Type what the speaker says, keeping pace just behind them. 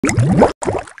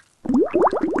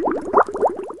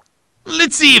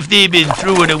Let's see if they've been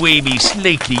throwing away me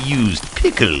slightly used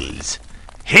pickles.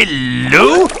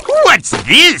 Hello? What's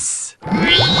this? Come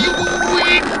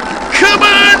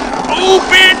on,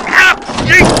 open up!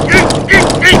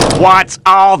 What's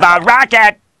all the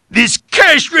racket? This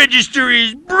cash register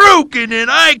is broken and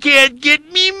I can't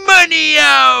get me money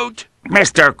out.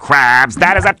 Mr. Krabs,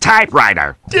 that is a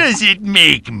typewriter. Does it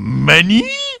make money?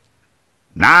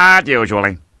 Not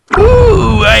usually.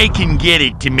 Ooh, I can get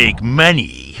it to make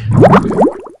money.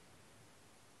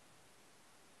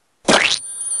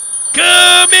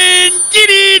 Come and get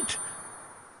it!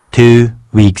 2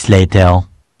 weeks later.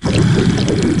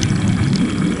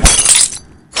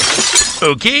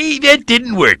 Okay, that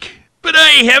didn't work. But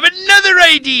I have another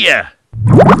idea.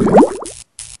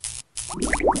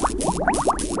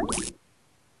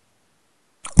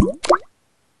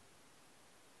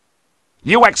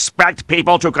 You expect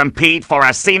people to compete for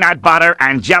a peanut butter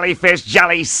and jellyfish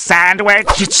jelly sandwich?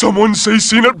 Did someone say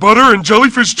peanut butter and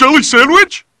jellyfish jelly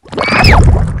sandwich?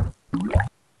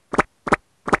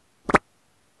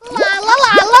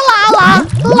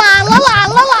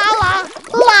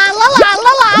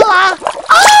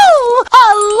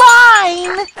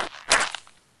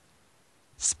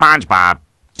 SpongeBob,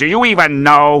 do you even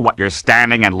know what you're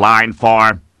standing in line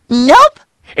for? Nope.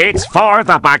 It's for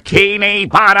the Bikini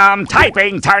Bottom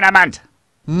Typing Tournament.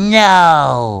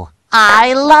 No.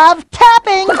 I love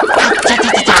tapping.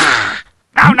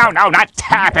 No, not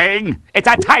tapping. It's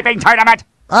a typing tournament.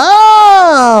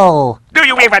 Oh. Do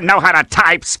you even know how to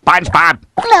type, SpongeBob?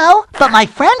 No, but my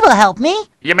friend will help me.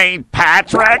 You mean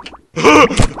Patrick?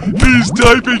 These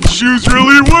typing shoes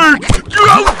really work.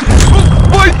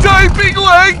 My typing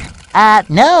leg!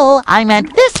 No, I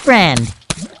meant this friend.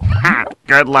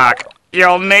 Good luck.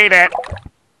 You'll need it.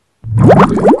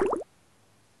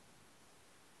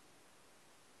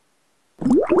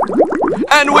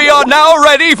 And we are now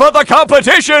ready for the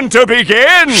competition to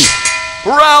begin!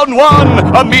 Round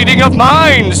 1, a meeting of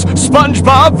minds.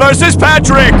 SpongeBob versus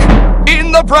Patrick.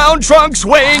 In the brown trunks,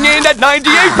 weighing in at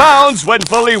 98 pounds when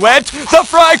fully wet, the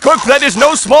fry cook that is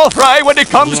no small fry when it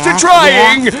comes to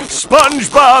trying,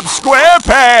 Spongebob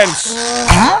Squarepants.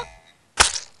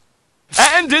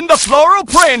 And in the floral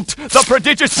print, the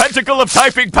prodigious pentacle of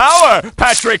typing power,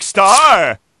 Patrick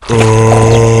Star.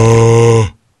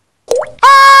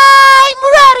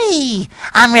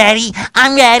 I'm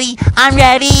ready.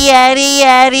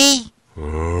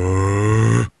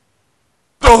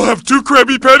 I'll have 2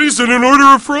 Krabby Patties and an order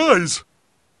of fries.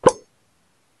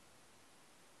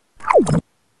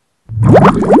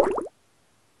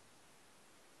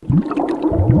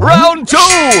 Round 2!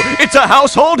 It's a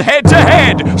household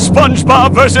head-to-head!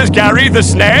 SpongeBob versus Gary the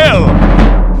Snail!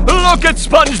 Look at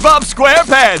SpongeBob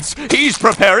Squarepants! He's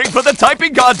preparing for the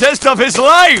typing contest of his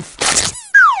life!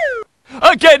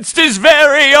 Against his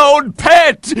very own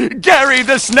pet, Gary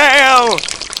the Snail!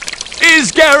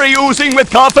 Is Gary oozing with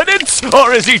confidence,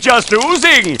 or is he just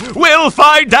oozing? We'll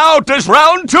find out as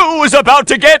round 2 is about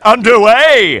to get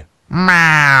underway!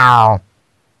 Meow.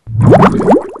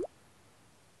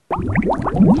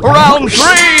 Round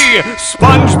 3!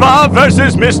 SpongeBob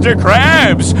versus Mr.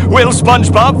 Krabs! Will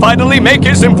SpongeBob finally make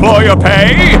his employer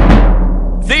pay?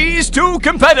 These 2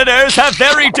 competitors have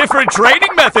very different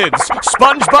training methods.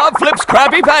 SpongeBob flips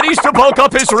Krabby Patties to bulk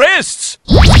up his wrists,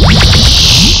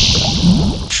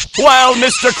 while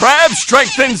Mr. Krabs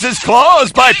strengthens his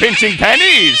claws by pinching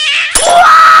pennies.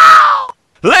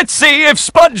 Let's see if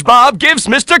SpongeBob gives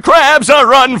Mr. Krabs a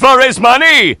run for his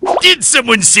money. Did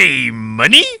someone say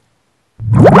money?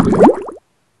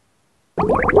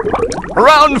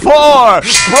 Round 4,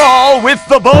 Brawl with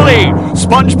the Bully.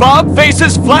 SpongeBob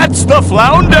faces Flats the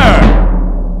Flounder.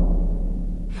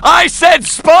 I said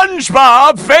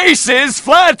SpongeBob faces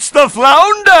Flats the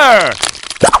Flounder.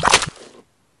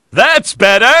 That's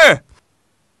better.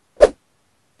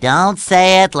 Don't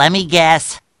say it, let me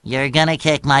guess. You're gonna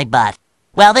kick my butt.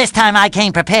 Well, this time I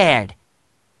came prepared.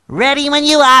 Ready when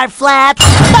you are, Flats.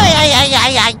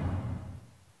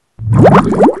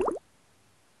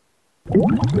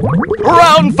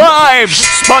 Round 5!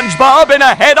 SpongeBob in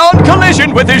a head-on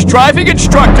collision with his driving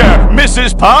instructor,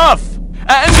 Mrs. Puff.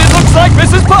 And it looks like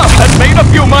Mrs. Puff has made a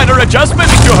few minor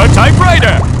adjustments to her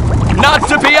typewriter. Not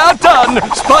to be outdone,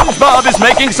 SpongeBob is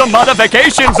making some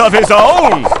modifications of his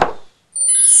own.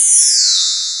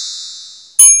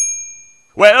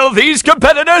 Well, these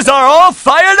competitors are all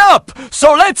fired up,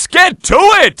 so let's get to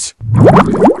it!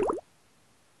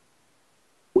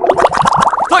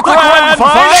 The grand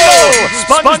final!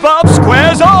 SpongeBob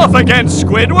squares off against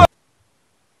Squidward.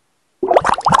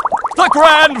 The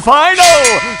grand final!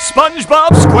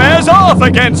 SpongeBob squares off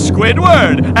against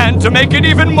Squidward, and to make it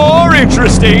even more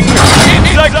interesting,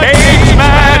 it's a cage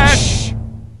match!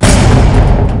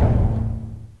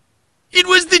 It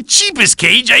was the cheapest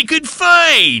cage I could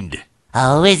find.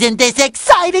 Oh, isn't this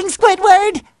exciting,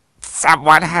 Squidward?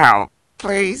 Someone help.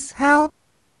 Please help.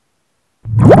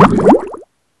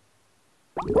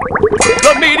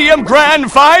 The medium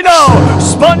grand final!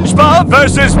 SpongeBob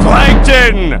versus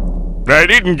Plankton! I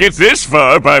didn't get this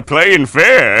far by playing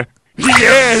fair.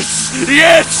 Yes!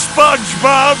 Yes,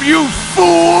 SpongeBob, you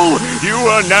fool! You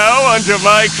are now under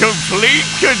my complete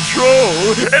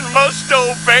control and must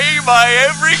obey my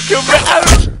every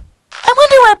command. I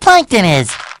wonder where Plankton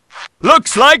is.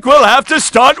 Looks like we'll have to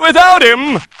start without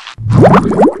him.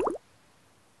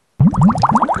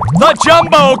 The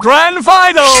Jumbo Grand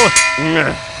Final!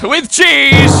 With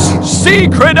cheese! Sea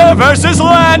Critter versus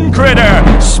Land Critter!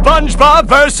 SpongeBob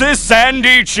versus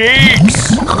Sandy Cheeks!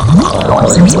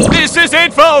 This is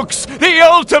it, folks! The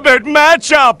ultimate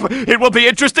matchup! It will be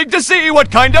interesting to see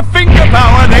what kind of finger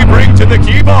power they bring to the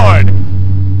keyboard!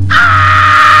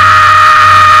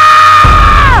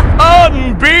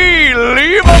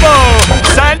 Unbelievable!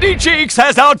 Sandy Cheeks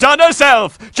has outdone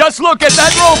herself! Just look at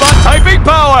that robot typing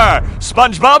power!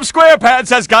 SpongeBob Squarepants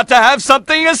has got to have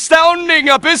something astounding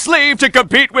up his sleeve to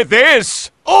compete with this!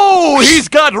 Oh, he's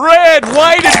got red,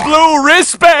 white, and blue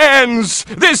wristbands!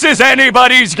 This is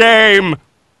anybody's game!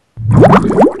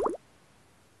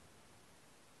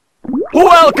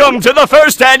 Welcome to the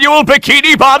first annual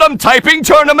Bikini Bottom Typing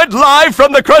Tournament live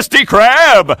from the Krusty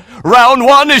Krab! Round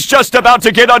 1 is just about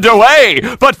to get underway,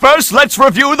 but first let's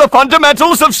review the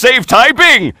fundamentals of safe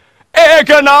typing!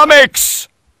 Ergonomics!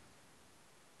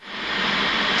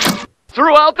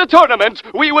 Throughout the tournament,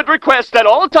 we would request that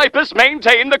all typists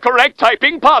maintain the correct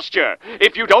typing posture.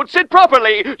 If you don't sit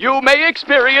properly, you may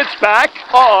experience back,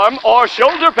 arm, or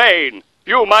shoulder pain.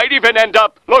 You might even end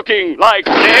up looking like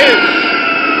this.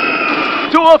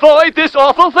 To avoid this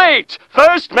awful fate,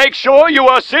 first make sure you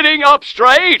are sitting up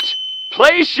straight.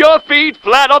 Place your feet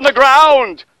flat on the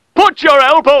ground. Put your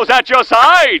elbows at your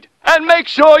side. And make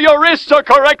sure your wrists are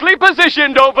correctly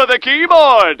positioned over the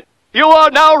keyboard. You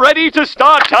are now ready to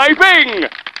start typing.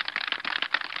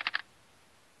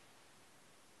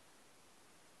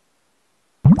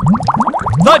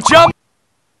 The jump.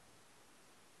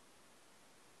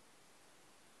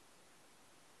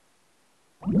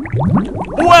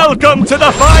 Welcome to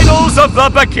the finals of the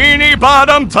Bikini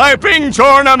Bottom Typing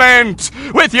Tournament!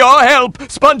 With your help,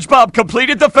 SpongeBob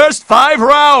completed the first 5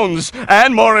 rounds,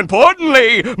 and more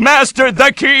importantly, mastered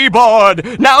the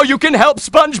keyboard! Now you can help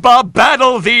SpongeBob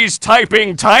battle these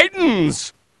typing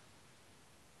titans!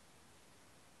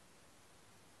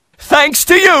 Thanks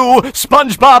to you,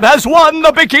 SpongeBob has won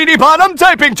the Bikini Bottom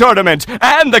Typing Tournament,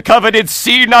 and the coveted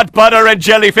sea nut butter and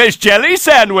jellyfish jelly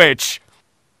sandwich!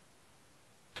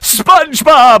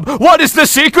 SpongeBob, what is the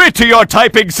secret to your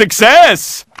typing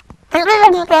success? There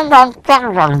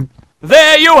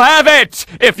you have it!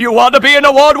 If you want to be an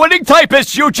award-winning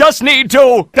typist, you just need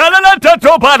to...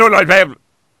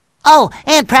 Oh,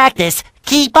 and practice.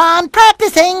 Keep on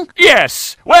practicing.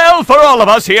 Yes. Well, for all of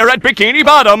us here at Bikini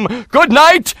Bottom, good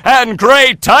night and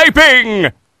great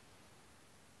typing!